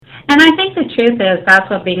And I think the truth is that's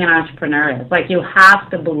what being an entrepreneur is. Like, you have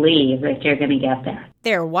to believe that you're going to get there.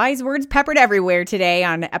 There are wise words peppered everywhere today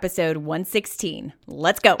on episode 116.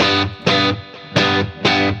 Let's go.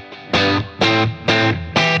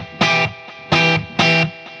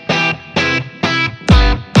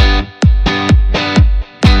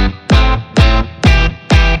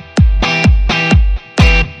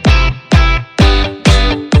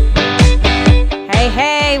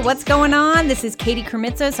 What's going on? This is Katie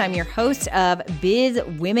Kremitzos. I'm your host of Biz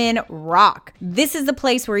Women Rock. This is the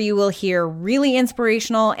place where you will hear really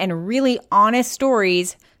inspirational and really honest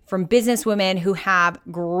stories from businesswomen who have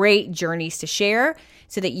great journeys to share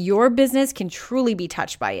so that your business can truly be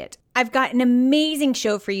touched by it. I've got an amazing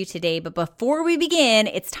show for you today, but before we begin,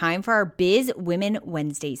 it's time for our Biz Women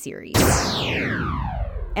Wednesday series.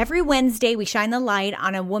 Every Wednesday, we shine the light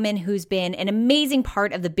on a woman who's been an amazing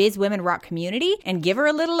part of the Biz Women Rock community and give her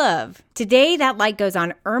a little love. Today, that light goes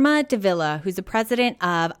on Irma Davila, who's the president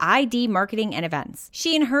of ID Marketing and Events.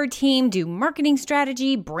 She and her team do marketing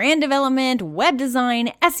strategy, brand development, web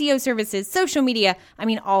design, SEO services, social media,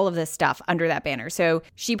 all of this stuff under that banner. So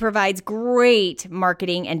she provides great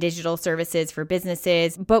marketing and digital services for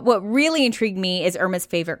businesses. But what really intrigued me is Irma's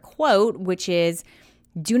favorite quote, which is,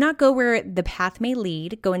 "Do not go where the path may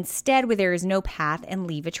lead. Go instead where there is no path and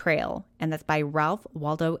leave a trail." And that's by Ralph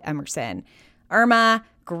Waldo Emerson. Irma,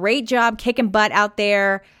 great job kicking butt out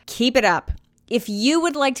there. Keep it up. If you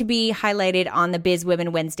would like to be highlighted on the Biz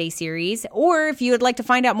Women Wednesday series, or if you would like to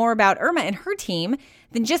find out more about Irma and her team,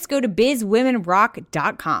 then just go to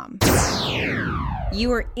bizwomenrock.com. You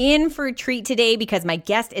are in for a treat today because my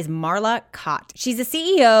guest is Marla Kott. She's the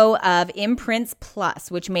CEO of Imprints Plus,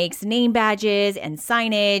 which makes name badges and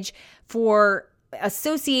signage for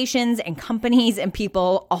associations and companies and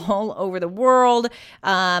people all over the world.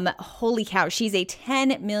 Holy cow, she's a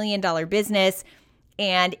 $10 million business.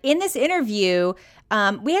 And in this interview,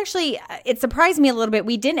 it surprised me a little bit.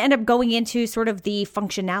 We didn't end up going into sort of the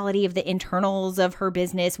functionality of the internals of her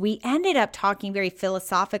business. We ended up talking very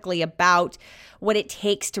philosophically about what it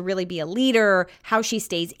takes to really be a leader, how she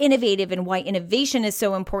stays innovative and why innovation is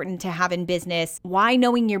so important to have in business, why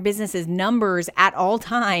knowing your business's numbers at all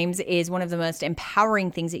times is one of the most empowering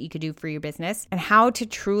things that you could do for your business, and how to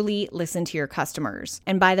truly listen to your customers.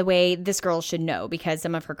 And by the way, this girl should know because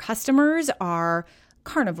some of her customers are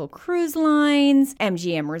Carnival Cruise Lines,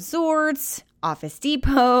 MGM Resorts, Office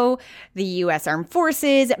Depot, the U.S. Armed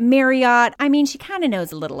Forces, Marriott. She kind of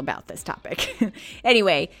knows a little about this topic.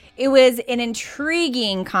 Anyway, it was an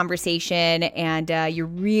intriguing conversation, and you're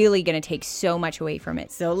really going to take so much away from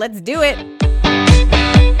it. So let's do it.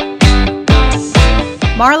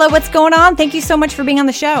 Marla, what's going on? Thank you so much for being on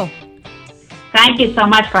the show. Thank you so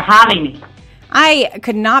much for having me. I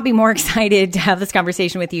could not be more excited to have this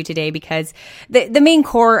conversation with you today because the main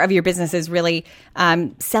core of your business is really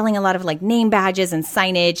selling a lot of like name badges and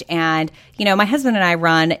signage. And, my husband and I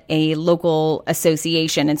run a local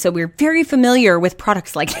association. And so we're very familiar with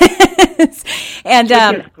products like this. And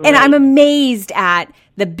I'm amazed at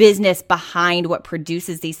the business behind what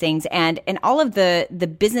produces these things and all of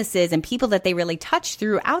the businesses and people that they really touch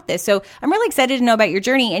throughout this. So I'm really excited to know about your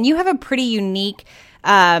journey. And you have a pretty unique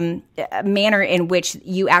manner in which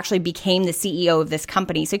you actually became the CEO of this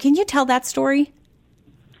company. So can you tell that story?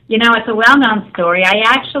 It's a well-known story. I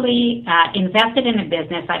actually invested in a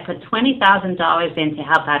business. I put $20,000 in to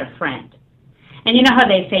help out a friend. And you know how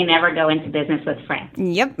they say never go into business with friends.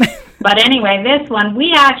 Yep. But anyway, this one,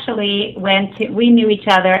 we actually we knew each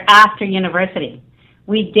other after university.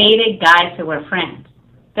 We dated guys who were friends.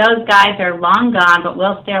 Those guys are long gone, but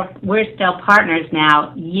we're still partners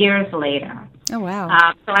now, years later. Oh,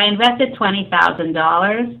 wow. So I invested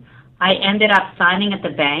 $20,000. I ended up signing at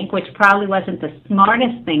the bank, which probably wasn't the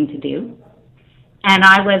smartest thing to do. And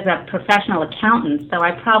I was a professional accountant, so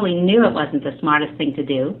I probably knew it wasn't the smartest thing to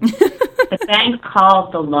do. The bank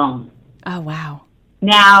called the loan. Oh, wow.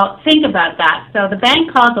 Now, think about that. So the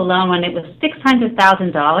bank called the loan when it was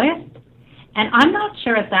 $600,000. And I'm not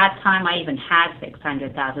sure at that time I even had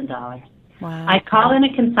 $600,000. Wow. I called in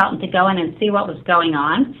a consultant to go in and see what was going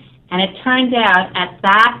on. And it turned out at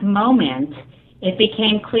that moment, it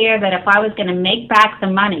became clear that if I was going to make back the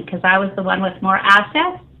money, because I was the one with more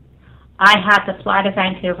assets, I had to fly to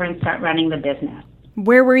Vancouver and start running the business.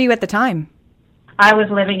 Where were you at the time? I was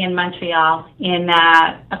living in Montreal,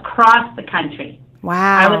 across the country.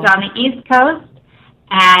 Wow. I was on the East Coast,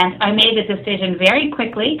 and I made the decision very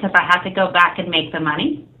quickly because I had to go back and make the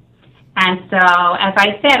money. And so, as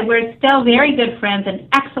I said, we're still very good friends and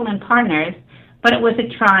excellent partners, but it was a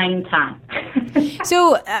trying time.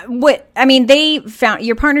 So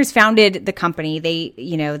your partners founded the company.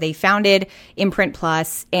 They founded Imprint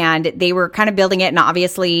Plus, and they were kind of building it, and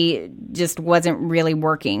obviously just wasn't really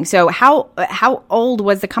working. So how old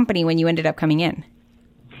was the company when you ended up coming in?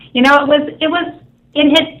 It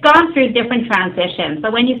had gone through different transitions.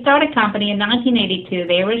 So when you start a company in 1982,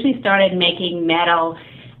 they originally started making metal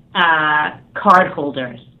card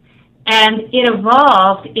holders. And it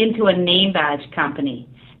evolved into a name badge company.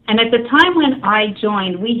 And at the time when I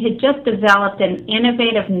joined, we had just developed an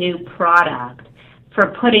innovative new product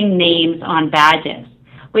for putting names on badges,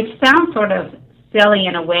 which sounds sort of silly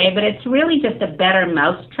in a way, but it's really just a better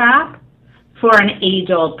mousetrap for an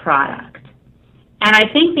age-old product. And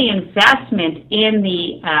I think the investment in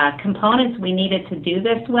the components we needed to do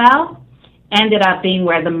this well ended up being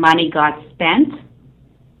where the money got spent.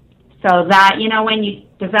 So that, when you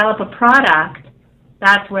develop a product,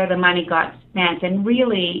 that's where the money got spent. And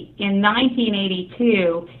really, in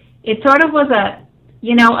 1982, it sort of was a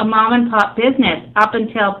mom-and-pop business up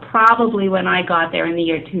until probably when I got there in the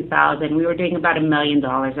year 2000. We were doing about $1 million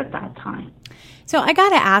at that time. So I got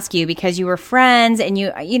to ask you, because you were friends and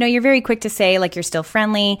you're very quick to say like you're still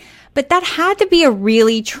friendly, but that had to be a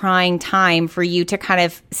really trying time for you to kind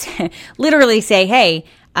of literally say, hey,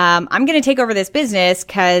 I'm going to take over this business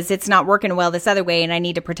because it's not working well this other way and I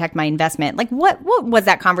need to protect my investment. Like what was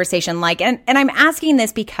that conversation like? And I'm asking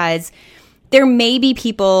this because there may be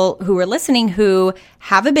people who are listening who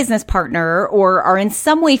have a business partner or are in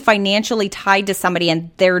some way financially tied to somebody,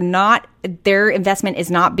 and their investment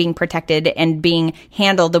is not being protected and being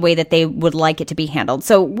handled the way that they would like it to be handled.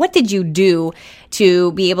 So what did you do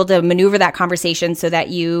to be able to maneuver that conversation so that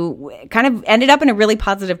you kind of ended up in a really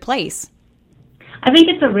positive place? I think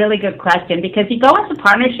it's a really good question, because you go into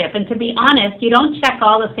partnership, and to be honest, you don't check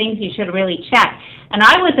all the things you should really check. And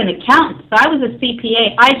I was an accountant, so I was a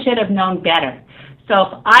CPA. I should have known better. So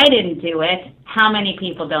if I didn't do it, how many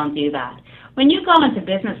people don't do that? When you go into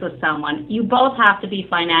business with someone, you both have to be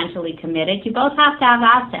financially committed. You both have to have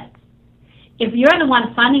assets. If you're the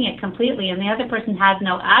one funding it completely and the other person has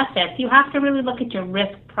no assets, you have to really look at your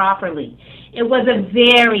risk properly. It was a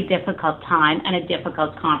very difficult time and a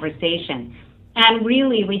difficult conversation. And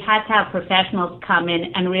really, we had to have professionals come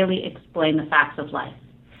in and really explain the facts of life.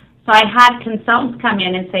 So I had consultants come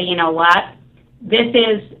in and say, you know what, this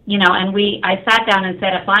is, I sat down and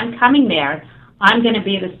said, if I'm coming there, I'm going to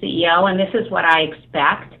be the CEO, and this is what I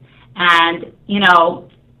expect. And,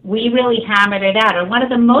 we really hammered it out. And one of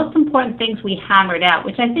the most important things we hammered out,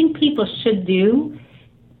 which I think people should do,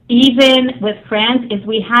 even with friends, is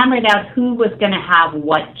we hammered out who was going to have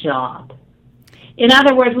what job. In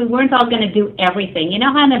other words, we weren't all going to do everything. You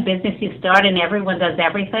know how in a business you start and everyone does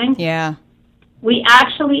everything? Yeah. We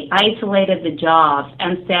actually isolated the jobs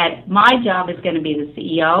and said, my job is going to be the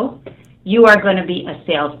CEO. You are going to be a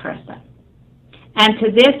salesperson. And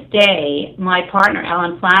to this day, my partner,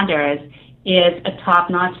 Ellen Flanders, is a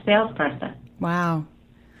top-notch salesperson. Wow.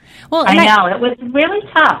 Well, I know. It was really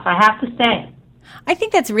tough, I have to say. I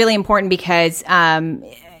think that's really important because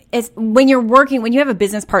when you have a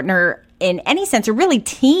business partner in any sense, or really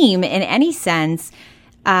team in any sense,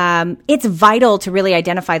 it's vital to really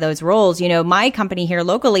identify those roles. My company here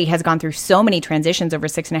locally has gone through so many transitions over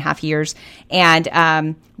 6.5 years.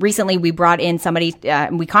 And recently we brought in somebody,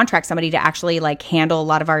 we contract somebody to actually handle a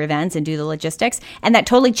lot of our events and do the logistics. And that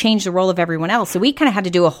totally changed the role of everyone else. So we kind of had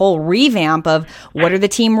to do a whole revamp of what are the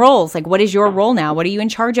team roles? What is your role now? What are you in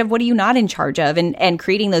charge of? What are you not in charge of? And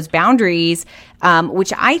creating those boundaries,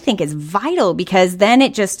 which I think is vital, because then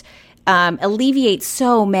it just alleviate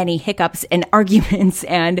so many hiccups and arguments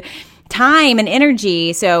and time and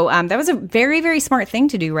energy. So that was a very, very smart thing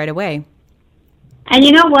to do right away. And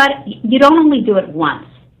you know what? You don't only do it once.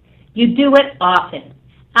 You do it often.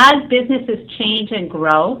 As businesses change and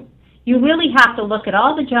grow, you really have to look at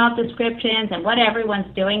all the job descriptions and what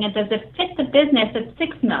everyone's doing, and does it fit the business at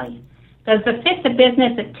 $6 million? Does it fit the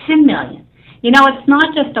business at $10 million? It's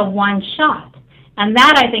not just a one shot. And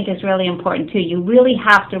that, I think, is really important, too. You really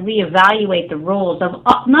have to reevaluate the roles of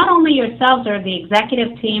not only yourselves or the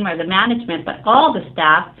executive team or the management, but all the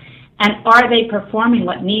staff, and are they performing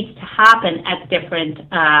what needs to happen at different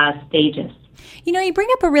stages. You bring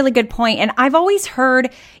up a really good point. And I've always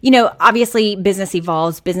heard, obviously business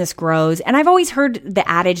evolves, business grows. And I've always heard the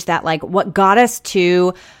adage that what got us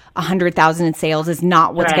to 100,000 in sales is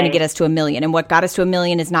not what's going to get us to $1 million. And what got us to $1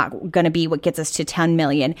 million is not going to be what gets us to 10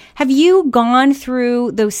 million. Have you gone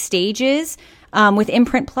through those stages with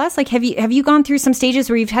Imprint Plus? Have you gone through some stages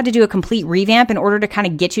where you've had to do a complete revamp in order to kind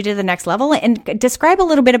of get you to the next level? And describe a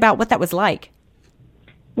little bit about what that was like.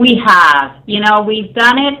 We have. We've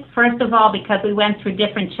done it, first of all, because we went through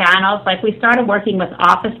different channels. Like we started working with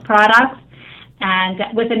office products and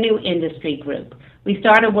with a new industry group. We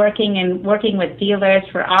started working with dealers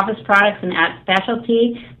for office products and at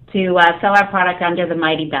specialty to sell our product under the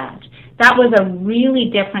Mighty badge. That was a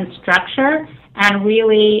really different structure, and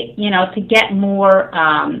really, to get more,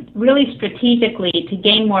 really strategically, to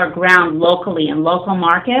gain more ground locally in local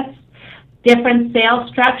markets. Different sales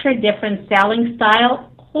structure, different selling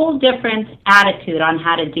style, whole different attitude on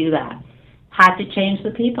how to do that. Had to change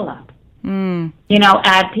the people up.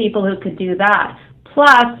 Add people who could do that.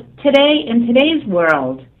 Plus, in today's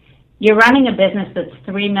world, you're running a business that's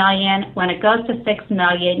 $3 million. When it goes to $6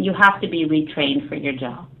 million, you have to be retrained for your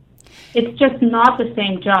job. It's just not the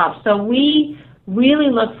same job. So we really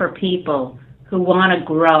look for people who want to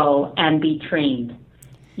grow and be trained.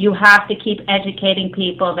 You have to keep educating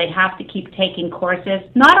people. They have to keep taking courses,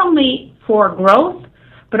 not only for growth,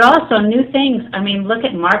 but also new things. I mean, look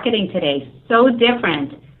at marketing today. So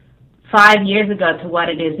different 5 years ago to what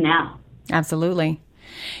it is now. Absolutely.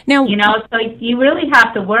 Now, so you really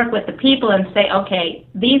have to work with the people and say, okay,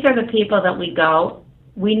 these are the people that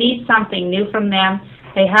we need something new from them.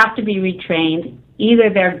 They have to be retrained. Either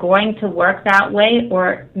they're going to work that way,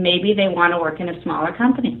 or maybe they want to work in a smaller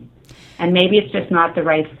company. And maybe it's just not the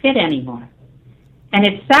right fit anymore. And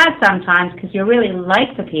it's sad sometimes because you really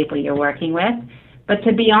like the people you're working with, but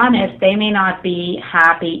to be honest, they may not be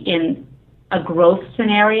happy in a growth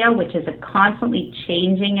scenario, which is a constantly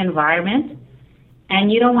changing environment.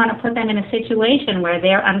 And you don't want to put them in a situation where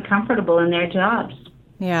they're uncomfortable in their jobs.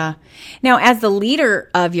 Yeah. Now, as the leader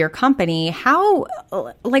of your company,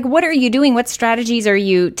 what are you doing? What strategies are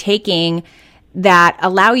you taking that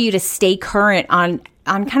allow you to stay current on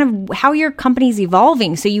kind of how your company's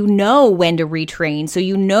evolving, so you know when to retrain, so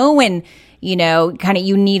you know when, kind of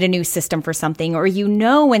you need a new system for something, or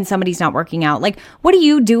when somebody's not working out? Like, what are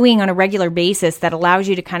you doing on a regular basis that allows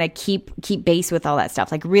you to kind of keep base with all that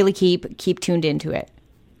stuff, like really keep tuned into it?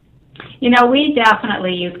 We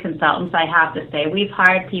definitely use consultants, I have to say. We've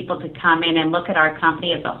hired people to come in and look at our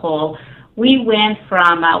company as a whole. We went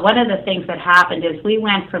from, one of the things that happened is we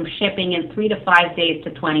went from shipping in 3 to 5 days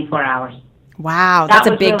to 24 hours. Wow, that's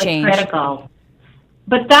a big change. That was really critical.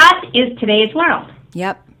 But that is today's world.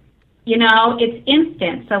 Yep. It's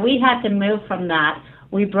instant. So we had to move from that.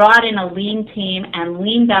 We brought in a lean team and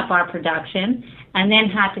leaned up our production, and then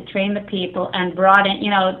had to train the people and brought in,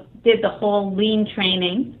 did the whole lean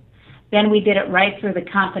training. Then we did it right through the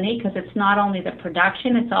company, because it's not only the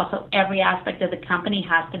production, it's also every aspect of the company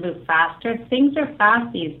has to move faster. Things are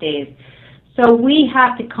fast these days. So we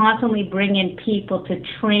have to constantly bring in people to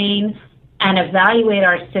train and evaluate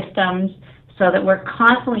our systems so that we're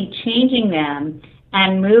constantly changing them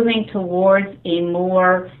and moving towards a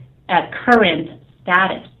more current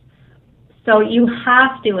status. So you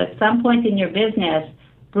have to, at some point in your business,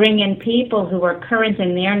 bring in people who are current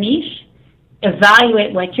in their niche,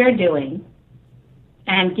 evaluate what you're doing,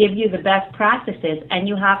 and give you the best practices, and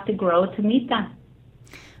you have to grow to meet them.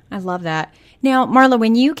 I love that. Now, Marla,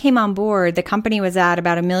 when you came on board, the company was at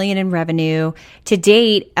about $1 million in revenue. To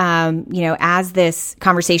date, as this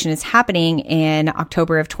conversation is happening in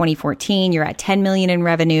October of 2014, you're at $10 million in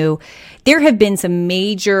revenue. There have been some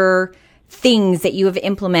major things that you have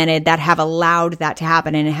implemented that have allowed that to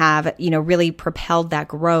happen and have, really propelled that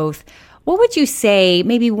growth. What would you say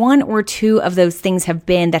maybe one or two of those things have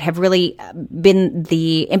been that have really been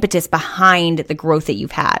the impetus behind the growth that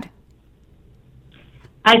you've had?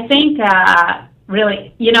 I think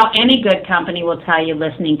really, any good company will tell you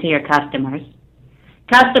listening to your customers.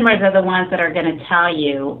 Customers are the ones that are going to tell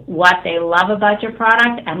you what they love about your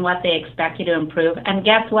product and what they expect you to improve. And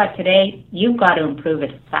guess what? Today, you've got to improve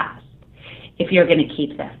it fast if you're going to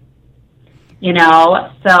keep them.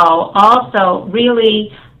 So also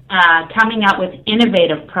really coming up with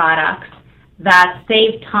innovative products that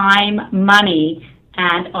save time, money,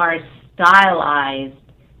 and are stylized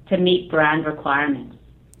to meet brand requirements.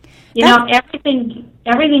 Everything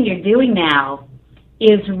you're doing now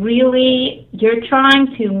is really, you're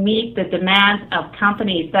trying to meet the demands of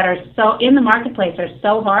companies that are so, in the marketplace, are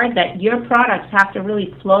so hard that your products have to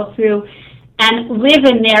really flow through and live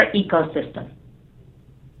in their ecosystem.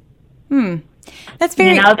 That's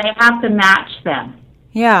very... they have to match them.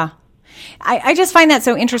 Yeah. I just find that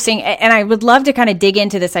so interesting. And I would love to kind of dig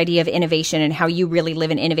into this idea of innovation and how you really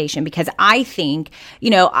live in innovation, because I think,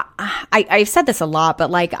 I've said this a lot,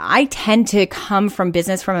 but I tend to come from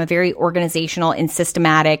business from a very organizational and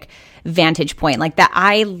systematic vantage point. Like that,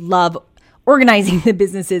 I love organizing the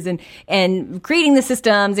businesses and creating the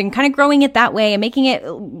systems and kind of growing it that way and making it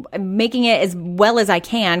as well as I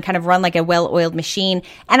can, kind of run like a well-oiled machine.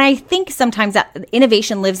 And I think sometimes that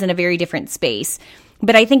innovation lives in a very different space,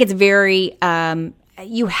 but I think it's very,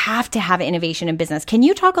 you have to have innovation in business. Can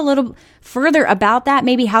you talk a little further about that?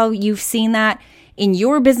 Maybe how you've seen that in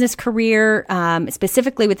your business career,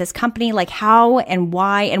 specifically with this company, like how and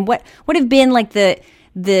why, and what have been like the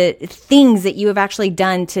things that you have actually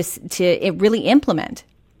done to really implement?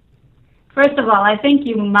 First of all, I think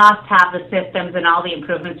you must have the systems and all the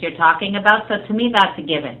improvements you're talking about. So to me, that's a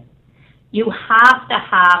given. You have to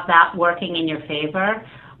have that working in your favor.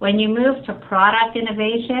 When you move to product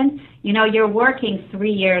innovation, you're working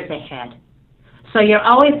 3 years ahead. So you're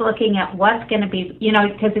always looking at what's going to be,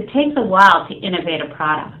 because it takes a while to innovate a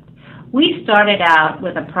product. We started out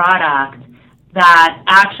with a product that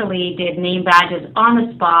actually did name badges on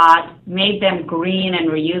the spot, made them green and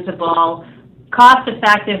reusable. Cost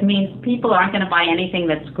effective means people aren't going to buy anything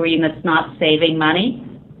that's green that's not saving money.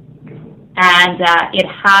 And it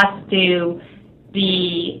has to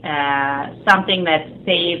be something that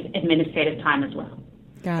saves administrative time as well.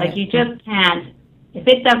 You just can't. If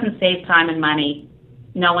it doesn't save time and money,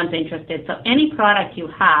 no one's interested. So any product you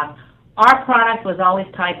have, our product was always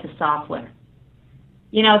tied to software.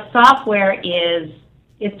 Software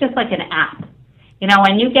it's just like an app.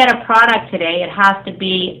 When you get a product today, it has to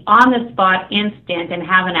be on the spot, instant, and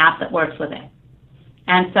have an app that works with it.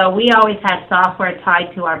 And so we always had software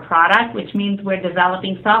tied to our product, which means we're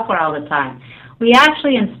developing software all the time. We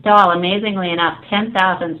actually install, amazingly enough,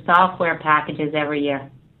 10,000 software packages every year.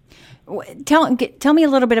 Tell me a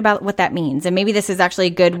little bit about what that means, and maybe this is actually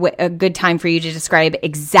a good time for you to describe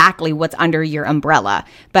exactly what's under your umbrella.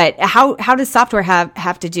 But how does software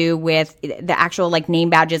have to do with the actual name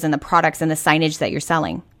badges and the products and the signage that you're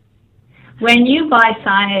selling? When you buy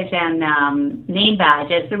signage and name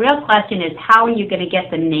badges, the real question is how are you going to get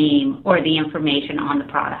the name or the information on the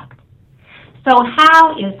product? So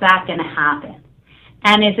how is that going to happen?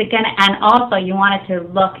 And and also you want it to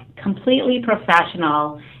look completely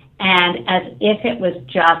professional and as if it was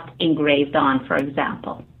just engraved on, for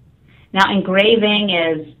example. Now, engraving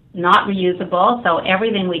is not reusable, so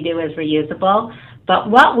everything we do is reusable.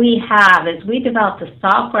 But what we have is we developed a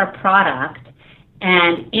software product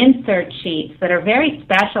and insert sheets that are very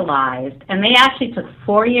specialized, and they actually took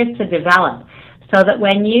 4 years to develop, so that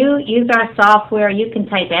when you use our software, you can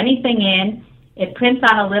type anything in, it prints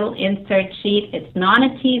on a little insert sheet, it's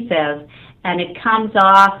non-adhesive, and it comes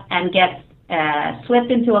off and gets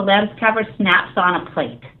slipped into a lens cover, snaps on a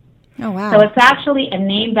plate. Oh, wow. So it's actually a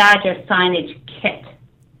name badge or signage kit.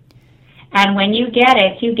 And when you get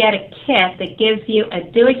it, you get a kit that gives you a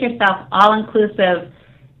do-it-yourself, all-inclusive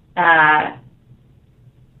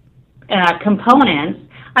components.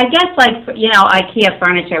 I guess IKEA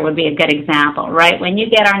furniture would be a good example, right? When you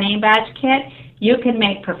get our name badge kit, you can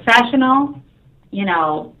make professional,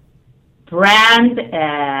 brand,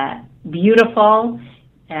 beautiful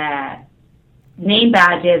name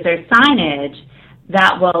badges or signage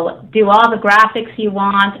that will do all the graphics you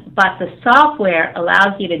want, but the software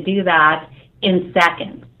allows you to do that in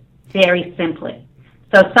seconds, very simply.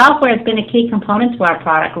 So software has been a key component to our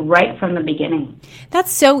product right from the beginning.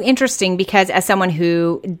 That's so interesting because as someone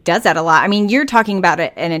who does that a lot, I mean, you're talking about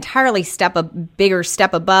an entirely bigger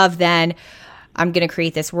step above than I'm going to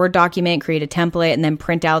create this Word document, create a template, and then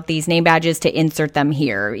print out these name badges to insert them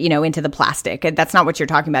here, into the plastic. That's not what you're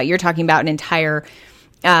talking about. You're talking about an entire,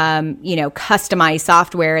 customized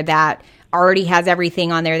software that already has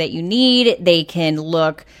everything on there that you need. They can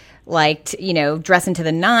look like, dress into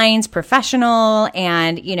the nines, professional,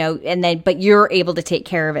 but you're able to take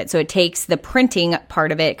care of it. So it takes the printing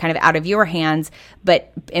part of it kind of out of your hands,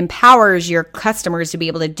 but empowers your customers to be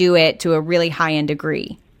able to do it to a really high-end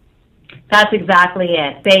degree. That's exactly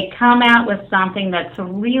it. They come out with something that's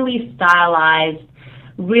really stylized,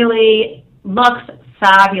 really looks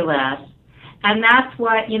fabulous. And that's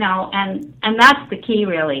what, and that's the key,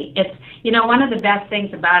 really. It's, one of the best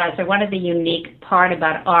things about us, or one of the unique part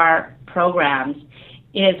about our programs,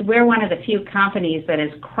 is we're one of the few companies that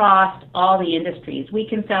has crossed all the industries. We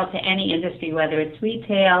can sell to any industry, whether it's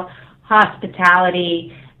retail,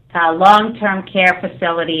 hospitality, long-term care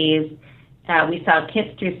facilities. We sell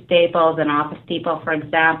kits through Staples and Office Depot, for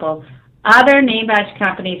example. Other name badge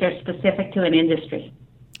companies are specific to an industry.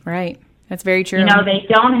 Right. That's very true. They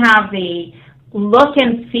don't have the look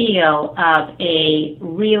and feel of a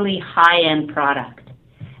really high-end product.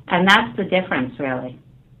 And that's the difference, really.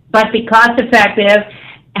 But be cost-effective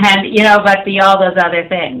and, but be all those other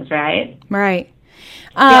things, right? Right.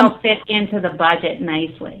 They'll fit into the budget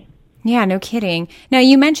nicely. Yeah, no kidding. Now,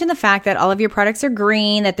 you mentioned the fact that all of your products are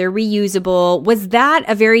green, that they're reusable. Was that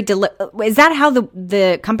is that how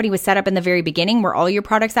the company was set up in the very beginning? Were all your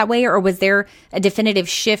products that way, or was there a definitive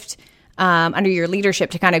shift under your leadership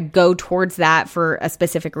to kind of go towards that for a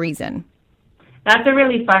specific reason? That's a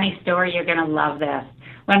really funny story. You're going to love this.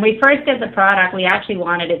 When we first did the product, we actually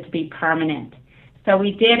wanted it to be permanent. So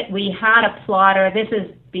we had a plotter. This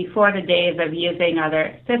is before the days of using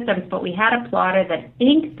other systems, but we had a plotter that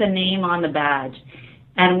inked the name on the badge.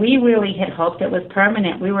 And we really had hoped it was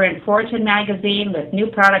permanent. We were in Fortune magazine with new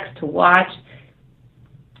products to watch,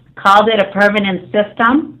 called it a permanent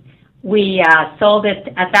system. We sold it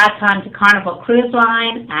at that time to Carnival Cruise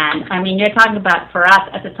Line. And, I mean, you're talking about, for us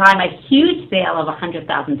at the time, a huge sale of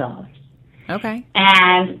 $100,000. Okay.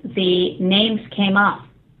 And the names came off.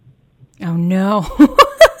 Oh, no.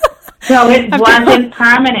 So it wasn't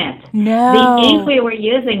permanent. No. The ink we were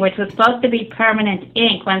using, which was supposed to be permanent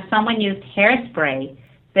ink, when someone used hairspray,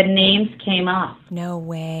 the names came off. No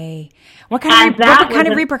way. What kind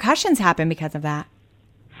of repercussions happened because of that?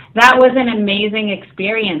 That was an amazing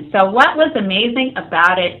experience. So what was amazing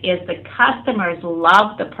about it is the customers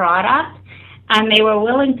loved the product, and they were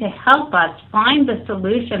willing to help us find the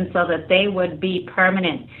solution so that they would be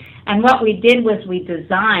permanent. And what we did was we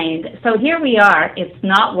designed, so here we are, it's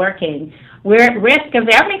not working. We're at risk of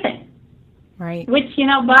everything. Right. Which,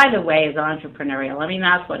 by the way, is entrepreneurial. I mean,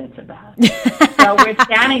 that's what it's about. So we're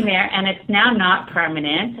standing there, and it's now not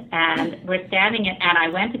permanent, and we're standing, and I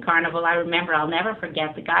went to Carnival. I remember, I'll never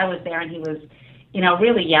forget, the guy was there, and he was,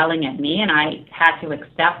 really yelling at me, and I had to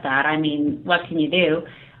accept that. I mean, what can you do?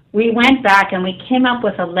 We went back, and we came up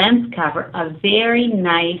with a lens cover, a very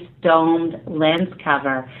nice domed lens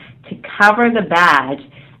cover to cover the badge,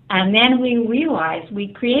 and then we realized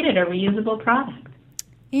we created a reusable product.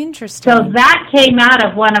 Interesting. So that came out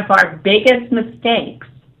of one of our biggest mistakes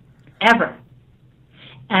ever.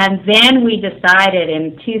 And then we decided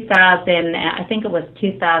in 2000, I think it was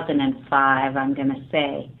 2005, I'm going to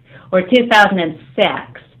say, or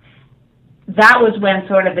 2006, that was when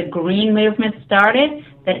sort of the green movement started,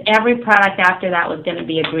 that every product after that was going to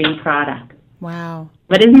be a green product. Wow.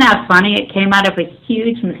 But isn't that funny? It came out of a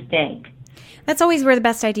huge mistake. That's always where the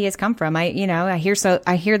best ideas come from. I hear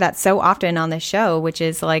that so often on this show, which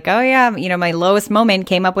is like, oh yeah, my lowest moment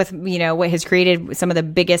came up with, what has created some of the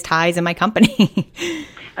biggest highs in my company.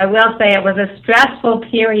 I will say it was a stressful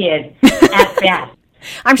period at best.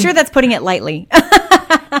 I'm sure that's putting it lightly.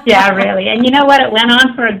 Yeah, really. And you know what? It went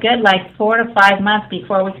on for a good 4 to 5 months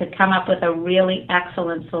before we could come up with a really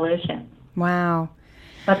excellent solution. Wow.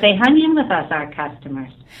 But they hung in with us, our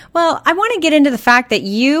customers. Well, I want to get into the fact that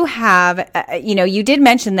you have, you did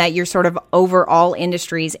mention that you're sort of over all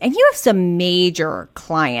industries, and you have some major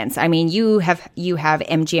clients. I mean, you have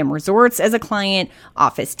MGM Resorts as a client,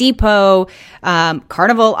 Office Depot,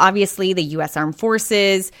 Carnival, obviously, the U.S. Armed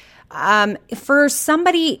Forces. For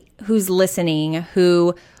somebody who's listening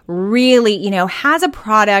who really, has a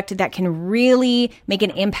product that can really make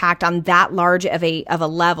an impact on that large of a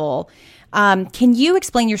level, can you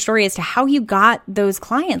explain your story as to how you got those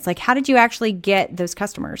clients? Like, how did you actually get those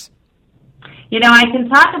customers? I can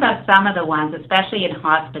talk about some of the ones, especially in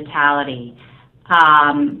hospitality,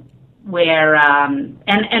 where,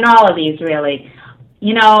 and all of these really,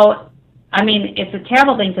 I mean, it's a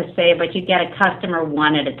terrible thing to say, but you get a customer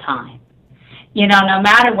one at a time. No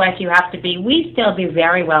matter what you have to be, we still do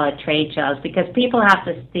very well at trade shows because people have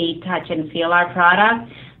to see, touch, and feel our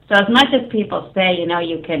product. So as much as people say,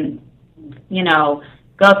 you can,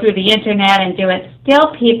 go through the internet and do it,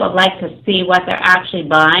 still people like to see what they're actually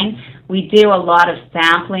buying. We do a lot of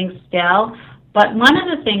sampling still. But one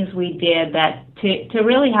of the things we did that to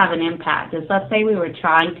really have an impact is, let's say we were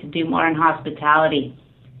trying to do more in hospitality.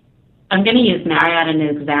 I'm going to use Marriott as an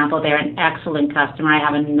example. They're an excellent customer. I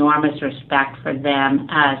have enormous respect for them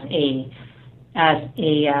as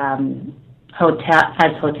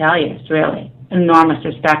hoteliers, really. Enormous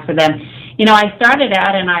respect for them. I started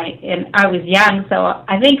out and I was young, so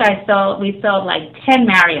I think we sold like 10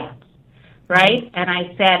 Marriotts, right? And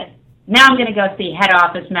I said, now I'm going to go see head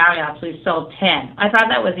office Marriotts. We've sold 10. I thought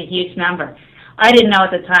that was a huge number. I didn't know at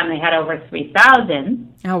the time they had over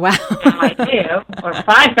 3,000. Oh, wow. Now I do, or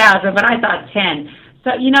 5,000, but I thought 10.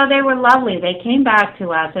 So, they were lovely. They came back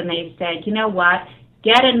to us and they said, you know what,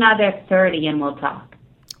 get another 30 and we'll talk.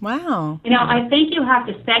 Wow. I think you have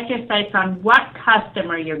to set your sights on what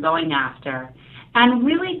customer you're going after and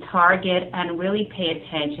really target and really pay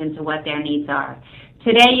attention to what their needs are.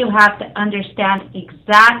 Today you have to understand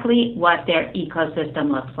exactly what their ecosystem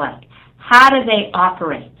looks like. How do they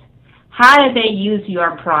operate? How do they use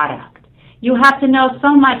your product? You have to know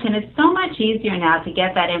so much, and it's so much easier now to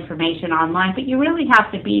get that information online, but you really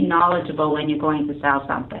have to be knowledgeable when you're going to sell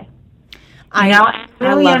something. I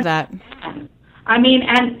love that. I mean,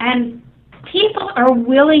 and people are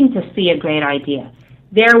willing to see a great idea.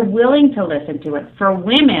 They're willing to listen to it. For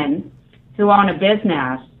women who own a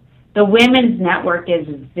business, the women's network is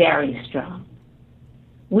very strong.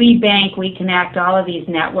 We Bank, We Connect, all of these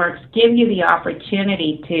networks give you the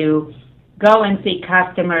opportunity to go and see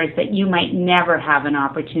customers that you might never have an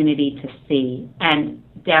opportunity to see and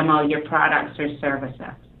demo your products or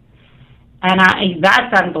services. And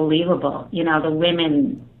that's unbelievable, the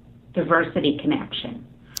women diversity connection.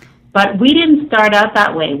 But we didn't start out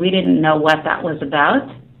that way. We didn't know what that was about.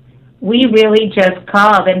 We really just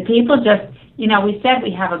called, and people just, we said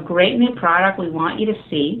we have a great new product we want you to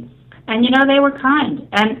see. And, they were kind.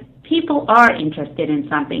 And people are interested in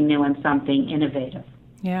something new and something innovative.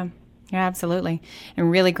 Yeah. Yeah, absolutely.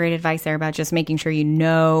 And really great advice there about just making sure you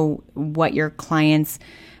know what your client's,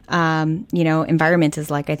 environment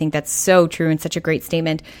is like. I think that's so true and such a great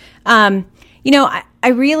statement. I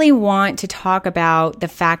really want to talk about the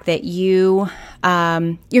fact that you're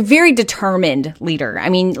a very determined leader. I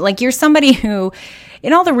mean, you're somebody who,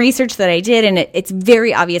 in all the research that I did, and it's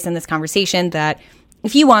very obvious in this conversation that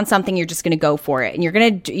if you want something, you're just going to go for it, and you're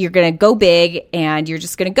going to go big, and you're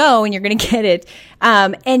just going to go, and you're going to get it.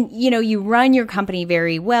 You run your company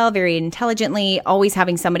very well, very intelligently, always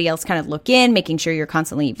having somebody else kind of look in, making sure you're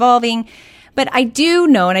constantly evolving. But I do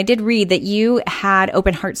know, and I did read that you had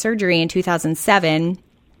open heart surgery in 2007,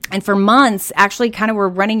 and for months actually kind of were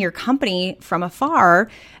running your company from afar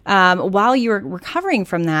while you were recovering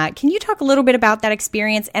from that. Can you talk a little bit about that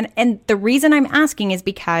experience? And the reason I'm asking is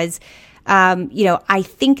because I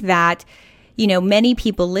think that, many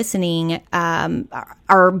people listening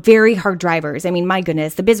are very hard drivers. I mean, my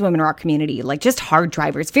goodness, the Biz Women Rock community, just hard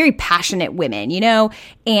drivers, very passionate women,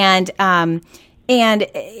 and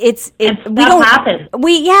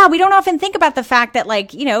we don't often think about the fact that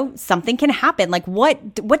something can happen.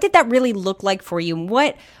 What did that really look like for you?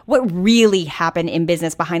 What really happened in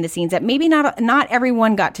business behind the scenes that maybe not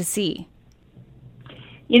everyone got to see?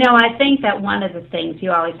 I think that one of the things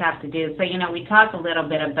you always have to do, so, we talked a little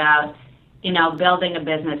bit about, building a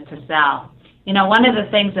business to sell. One of the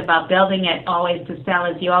things about building it always to sell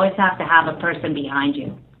is you always have to have a person behind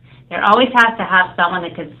you. There always has to have someone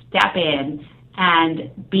that could step in and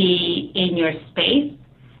be in your space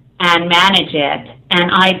and manage it,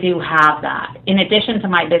 and I do have that. In addition to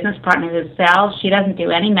my business partner who sells, she doesn't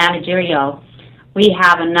do any managerial. We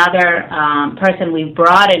have another person we've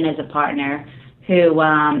brought in as a partner who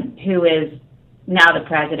is now the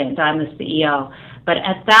president. I'm the CEO. But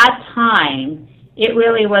at that time, it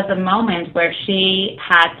really was a moment where she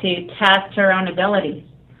had to test her own abilities.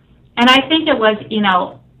 And I think it was,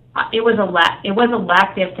 it was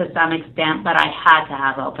elective to some extent, but I had to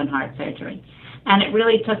have open heart surgery. And it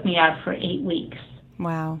really took me out for 8 weeks.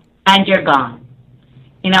 Wow. And you're gone.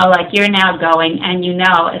 You're now going, and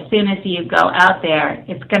as soon as you go out there,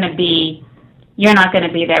 you're not going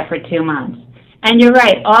to be there for 2 months. And you're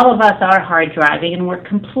right, all of us are hard driving, and we're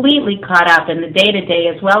completely caught up in the day-to-day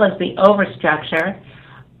as well as the overstructure.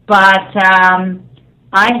 But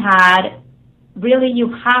you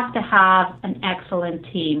have to have an excellent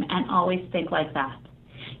team and always think like that.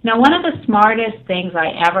 One of the smartest things I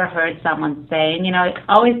ever heard someone say, and it's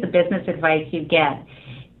always the business advice you get,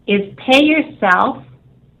 is pay yourself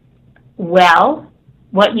well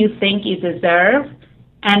what you think you deserve,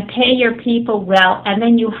 and pay your people well, and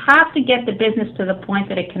then you have to get the business to the point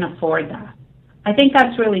that it can afford that. I think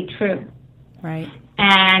that's really true. Right.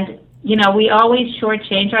 And, we always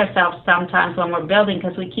shortchange ourselves sometimes when we're building,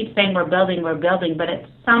 because we keep saying we're building, but at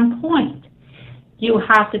some point, you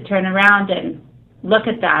have to turn around and look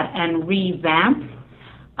at that and revamp.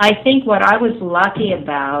 I think what I was lucky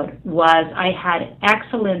about was I had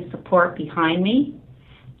excellent support behind me,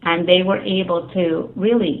 and they were able to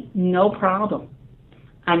really, no problem.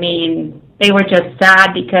 I mean, they were just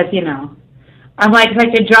sad because, I'm like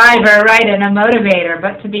a driver, right, and a motivator.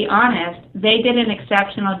 But to be honest, they did an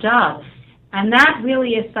exceptional job. And that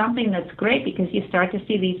really is something that's great because you start to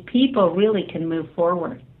see these people really can move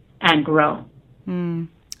forward and grow.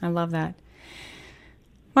 I love that.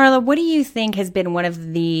 Marla, what do you think has been one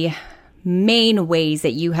of the main ways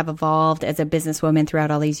that you have evolved as a businesswoman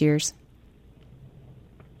throughout all these years?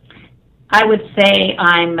 I would say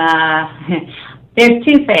there's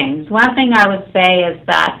two things. One thing I would say is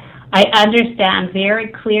that I understand very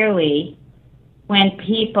clearly when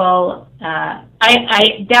people,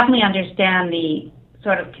 I definitely understand the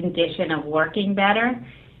sort of condition of working better,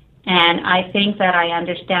 and I think that I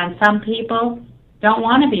understand some people don't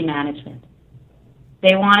want to be management.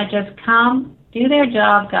 They want to just come, do their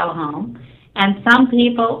job, go home. And some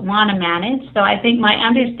people want to manage. So I think my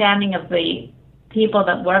understanding of the people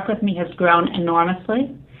that work with me has grown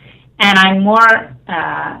enormously. And I'm more,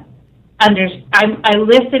 I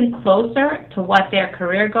listen closer to what their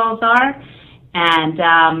career goals are,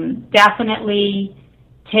 and definitely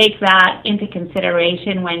take that into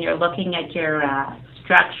consideration when you're looking at your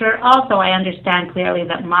structure. Also, I understand clearly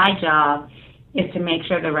that my job is to make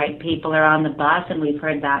sure the right people are on the bus, and we've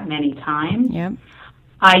heard that many times. Yep.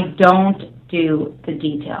 I don't do the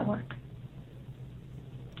detail work.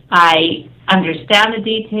 I understand the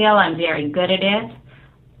detail. I'm very good at it.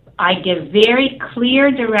 I give very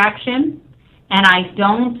clear direction, and I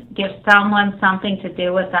don't give someone something to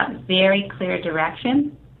do with that very clear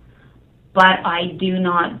direction, but I do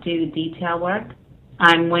not do detail work.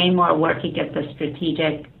 I'm way more working at the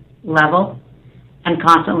strategic level and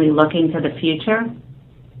constantly looking to the future.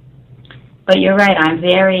 But you're right, I'm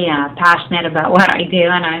very passionate about what I do,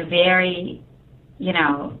 and I'm very,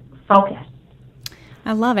 focused.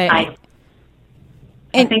 I love it.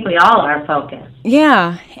 I think we all are focused.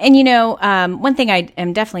 Yeah. And, one thing I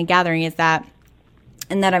am definitely gathering is that,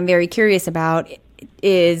 and that I'm very curious about,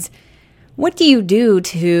 is what do you do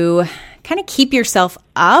to kind of keep yourself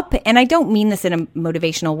up? And I don't mean this in a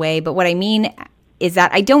motivational way, but what I mean is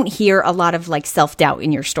that I don't hear a lot of self-doubt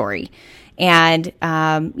in your story. And,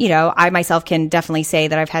 I myself can definitely say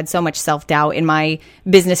that I've had so much self-doubt in my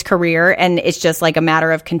business career, and it's just a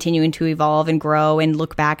matter of continuing to evolve and grow and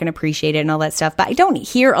look back and appreciate it and all that stuff. But I don't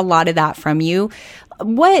hear a lot of that from you.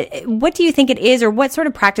 What do you think it is, or what sort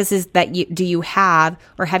of practices do you have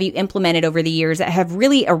or have you implemented over the years that have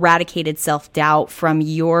really eradicated self-doubt from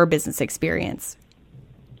your business experience?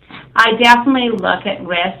 I definitely look at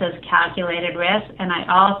risk as calculated risk, and I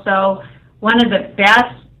also, one of the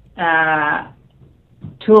best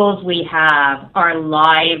tools we have are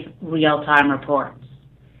live real-time reports.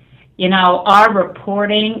 Our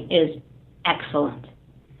reporting is excellent.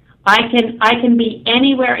 I can be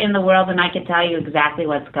anywhere in the world and I can tell you exactly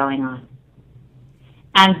what's going on.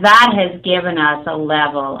 And that has given us a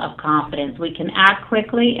level of confidence. We can act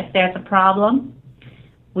quickly if there's a problem.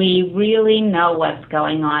 We really know what's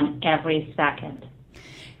going on every second.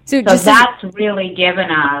 So that's really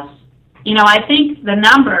given us, I think the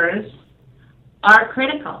numbers are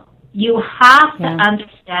critical. You have to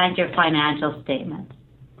understand your financial statements.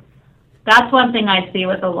 That's one thing I see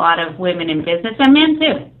with a lot of women in business, and men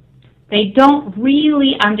too. They don't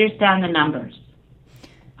really understand the numbers.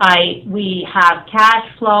 We have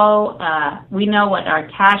cash flow. We know what our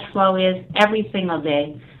cash flow is every single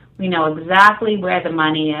day. We know exactly where the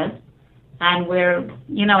money is. And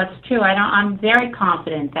it's true. I'm very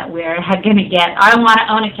confident that we're going to I want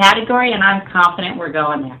to own a category, and I'm confident we're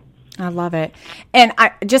going there. I love it. And I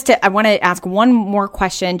want to ask one more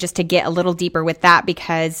question just to get a little deeper with that,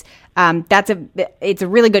 because it's a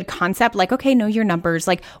really good concept. Know your numbers.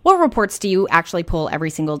 What reports do you actually pull every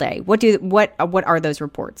single day? What are those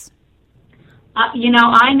reports?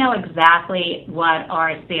 I know exactly what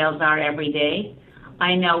our sales are every day.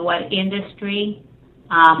 I know what industry.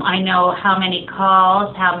 I know how many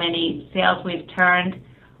calls, how many sales we've turned.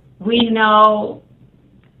 We know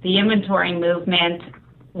the inventory movement.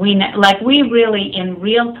 We really in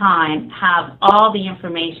real time have all the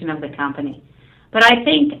information of the company. But I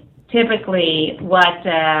think typically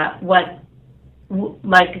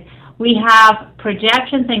we have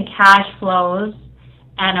projections and cash flows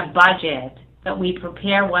and a budget that we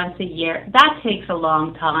prepare once a year. That takes a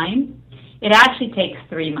long time. It actually takes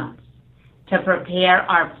 3 months to prepare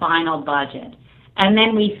our final budget. And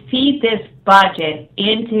then we feed this budget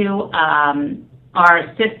into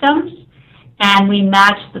our systems, and we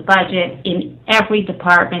match the budget in every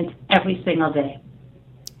department every single day.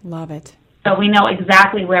 Love it. So we know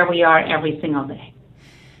exactly where we are every single day.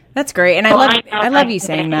 That's great. And I love you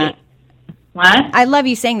saying that. What? I love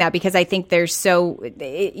you saying that, because I think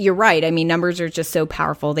you're right. I mean, numbers are just so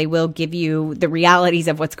powerful. They will give you the realities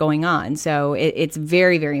of what's going on. So it's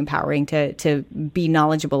very, very empowering to be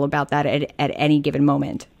knowledgeable about that at any given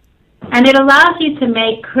moment. And it allows you to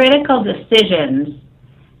make critical decisions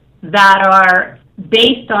that are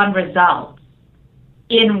based on results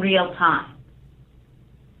in real time.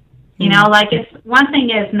 It's one thing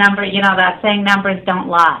is that saying numbers don't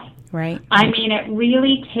lie. Right. I mean, it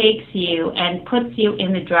really takes you and puts you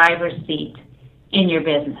in the driver's seat in your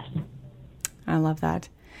business. I love that.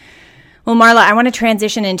 Well, Marla, I want to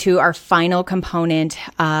transition into our final component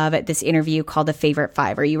of this interview called the Favorite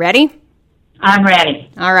Five. Are you ready? I'm ready.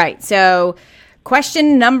 All right. So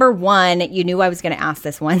question number 1, you knew I was going to ask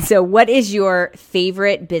this one. So what is your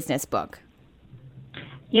favorite business book?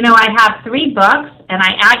 I have 3 books, and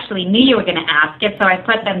I actually knew you were going to ask it, so I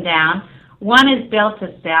put them down. One is Built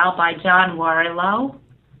to Sell by John Warrilow.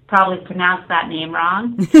 Probably pronounced that name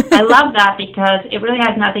wrong. I love that because it really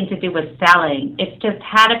has nothing to do with selling. It's just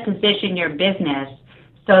how to position your business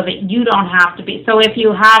so that you don't have to be. So if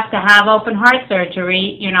you have to have open heart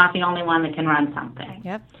surgery, you're not the only one that can run something.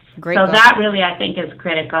 Yep. Great So book. that really, I think, is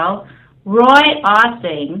critical. Roy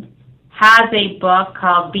Ossing has a book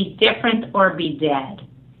called Be Different or Be Dead.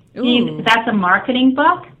 That's a marketing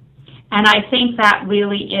book. And I think that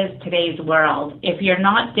really is today's world. If you're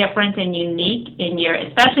not different and unique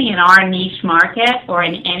especially in our niche market or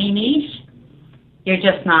in any niche, you're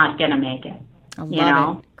just not going to make it. I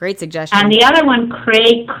love it. Great suggestion. And the other one,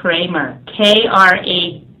 Craig Kramer, Kraig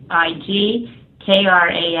Kramer.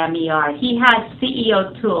 He has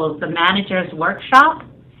CEO Tools, the Manager's Workshop.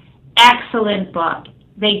 Excellent book.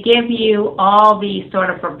 They give you all these sort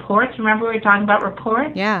of reports. Remember we were talking about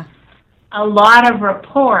reports? Yeah. A lot of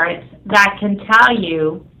reports that can tell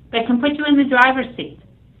you, that can put you in the driver's seat.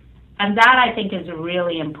 And that, I think, is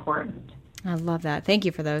really important. I love that. Thank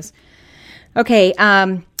you for those. Okay,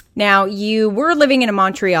 now you were living in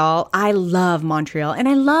Montreal. I love Montreal, and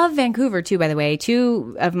I love Vancouver, too, by the way,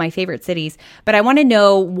 2 of my favorite cities. But I want to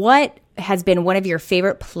know what has been one of your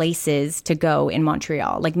favorite places to go in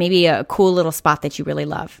Montreal, like maybe a cool little spot that you really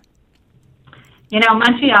love.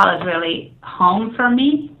 Montreal is really home for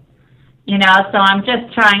me. So I'm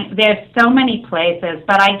just trying, there's so many places,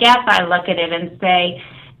 but I guess I look at it and say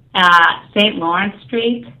St. Lawrence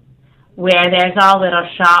Street, where there's all little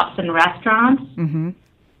shops and restaurants,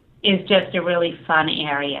 is just a really fun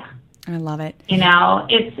area. I love it.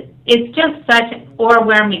 It's just such, or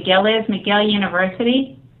where McGill is, McGill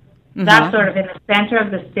University, that's sort of in the center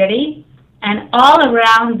of the city, and all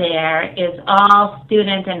around there is all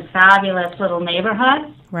student and fabulous little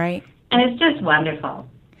neighborhoods. Right. And it's just wonderful.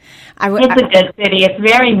 It's a good city. It's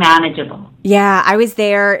very manageable. Yeah, I was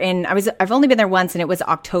there, and I've only been there once, and it was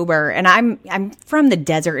October. And I'm from the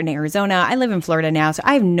desert in Arizona. I live in Florida now, so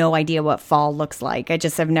I have no idea what fall looks like. I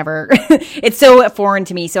just have never. It's so foreign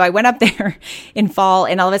to me. So I went up there in fall,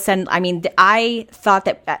 and all of a sudden, I thought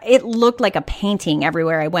that it looked like a painting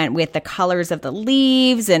everywhere I went with the colors of the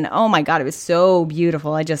leaves, and oh my God, it was so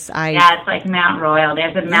beautiful. Yeah, it's like Mount Royal.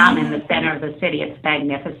 There's a mountain in the center of the city. It's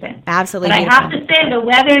magnificent. Absolutely. But beautiful. I have to say, the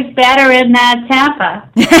weather's better in Tampa.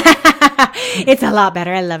 It's a lot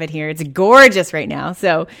better. I love it here. It's gorgeous right now.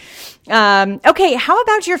 So, okay. How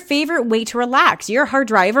about your favorite way to relax? You're a hard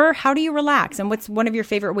driver. How do you relax? And what's one of your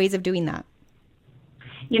favorite ways of doing that?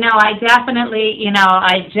 I definitely,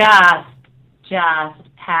 I just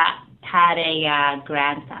had a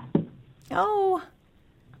grandson. Oh.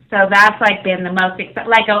 So that's been the most exciting.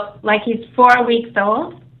 Like he's 4 weeks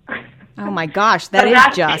old. Oh my gosh,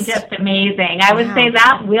 that's just amazing. I would say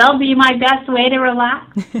that will be my best way to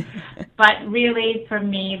relax. But really, for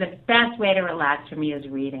me, the best way to relax for me is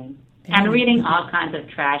reading. And reading all kinds of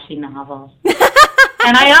trashy novels.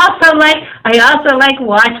 And I also like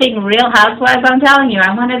watching Real Housewives. I'm telling you,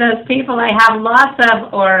 I'm one of those people. I have lots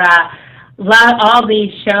of, all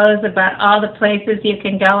these shows about all the places you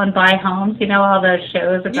can go and buy homes. All those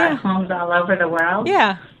shows about homes all over the world.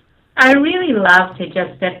 Yeah. I really love to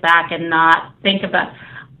just sit back and not think about.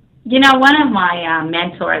 One of my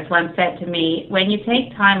mentors once said to me, when you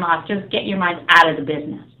take time off, just get your mind out of the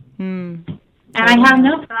business. And I have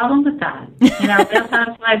no problem with that. Real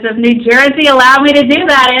Housewives of New Jersey allow me to do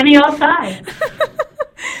that any old time.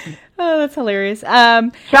 Oh, that's hilarious.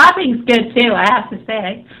 Shopping's good, too, I have to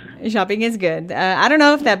say. Shopping is good. I don't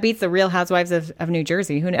know if that beats the Real Housewives of New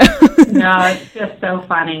Jersey. Who knows? No, it's just so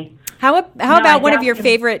funny. How about one of your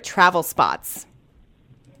favorite travel spots?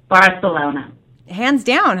 Barcelona. Hands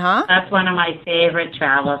down, huh? That's one of my favorite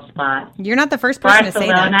travel spots. You're not the first person to say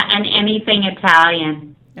that. Barcelona and anything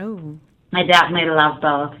Italian. Oh. I definitely love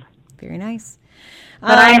both. Very nice.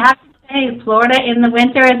 But I have to say, Florida in the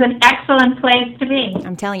winter is an excellent place to be.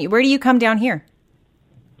 I'm telling you. Where do you come down here?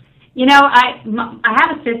 I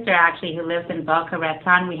have a sister, actually, who lives in Boca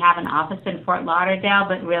Raton. We have an office in Fort Lauderdale,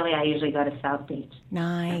 but really I usually go to South Beach.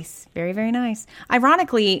 Nice. Very, very nice.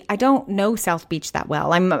 Ironically, I don't know South Beach that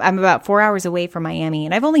well. I'm about 4 hours away from Miami,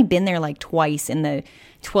 and I've only been there twice in the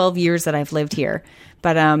 12 years that I've lived here.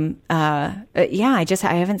 But I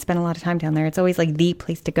haven't spent a lot of time down there. It's always the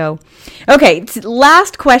place to go. Okay,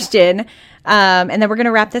 last question. And then we're going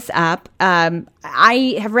to wrap this up.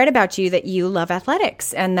 I have read about you that you love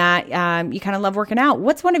athletics and that you kind of love working out.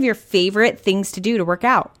 What's one of your favorite things to do to work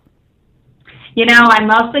out? I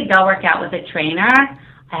mostly go work out with a trainer.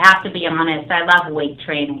 I have to be honest. I love weight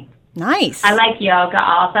training. Nice. I like yoga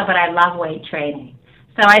also, but I love weight training.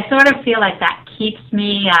 So I sort of feel like that keeps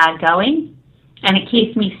me going, and it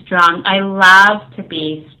keeps me strong. I love to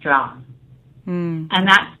be strong. And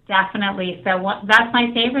that's definitely, that's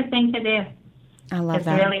my favorite thing to do. I love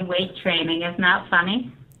that. It's really weight training. Isn't that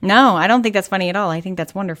funny? No, I don't think that's funny at all. I think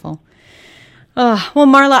that's wonderful. Oh, well,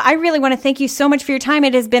 Marla, I really want to thank you so much for your time.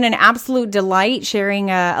 It has been an absolute delight sharing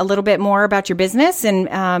a little bit more about your business. And,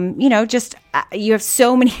 you have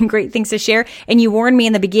so many great things to share. And you warned me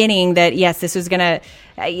in the beginning that, yes, this was going to,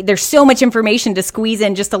 there's so much information to squeeze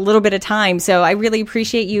in just a little bit of time. So I really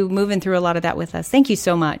appreciate you moving through a lot of that with us. Thank you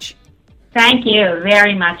so much. Thank you.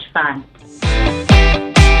 Very much fun.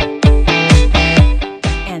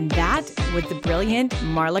 And that was the brilliant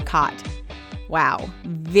Marla Kott. Wow.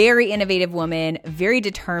 Very innovative woman, very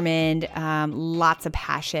determined, lots of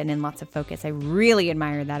passion and lots of focus. I really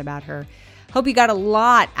admire that about her. Hope you got a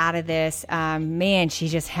lot out of this. Man, she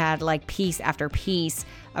just had like piece after piece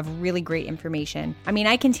of really great information. I mean,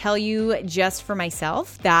 I can tell you just for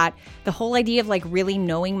myself that the whole idea of like really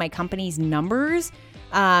knowing my company's numbers,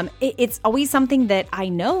 it's always something that I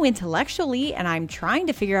know intellectually and I'm trying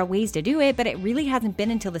to figure out ways to do it, but it really hasn't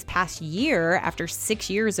been until this past year, after 6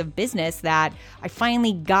 years of business, that I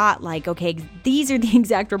finally got like, okay, these are the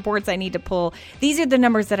exact reports I need to pull. These are the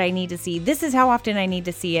numbers that I need to see. This is how often I need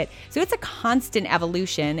to see it. So it's a constant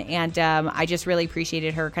evolution. And I just really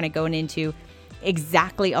appreciated her kind of going into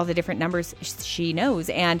exactly all the different numbers she knows.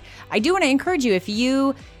 And I do want to encourage you, if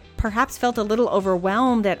you perhaps felt a little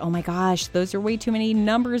overwhelmed that, oh my gosh, those are way too many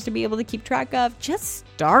numbers to be able to keep track of, just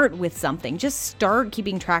start with something. Just start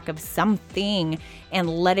keeping track of something and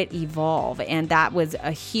let it evolve. And that was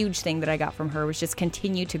a huge thing that I got from her, was just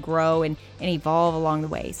continue to grow and evolve along the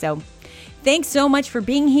way. So thanks so much for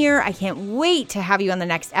being here. I can't wait to have you on the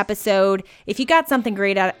next episode. If you got something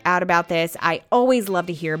great out about this, I always love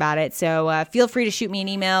to hear about it. So feel free to shoot me an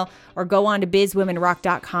email or go on to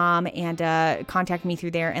bizwomenrock.com and contact me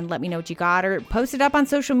through there and let me know what you got, or post it up on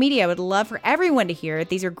social media. I would love for everyone to hear it.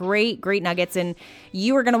 These are great, great nuggets, and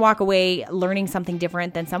you are going to walk away learning something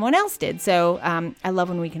different than someone else did. So I love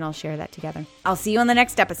when we can all share that together. I'll see you on the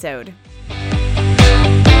next episode.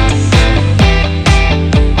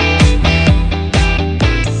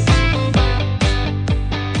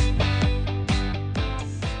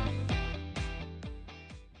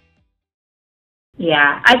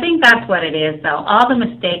 Yeah, I think that's what it is, though. All the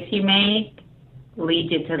mistakes you make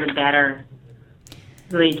lead you to a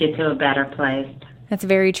better place. That's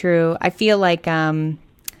very true. I feel like when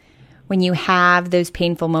you have those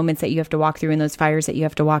painful moments that you have to walk through and those fires that you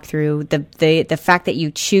have to walk through, the fact that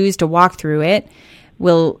you choose to walk through it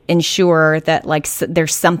will ensure that like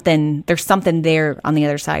there's something there on the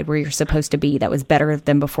other side where you're supposed to be that was better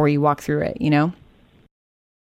than before you walk through it, you know?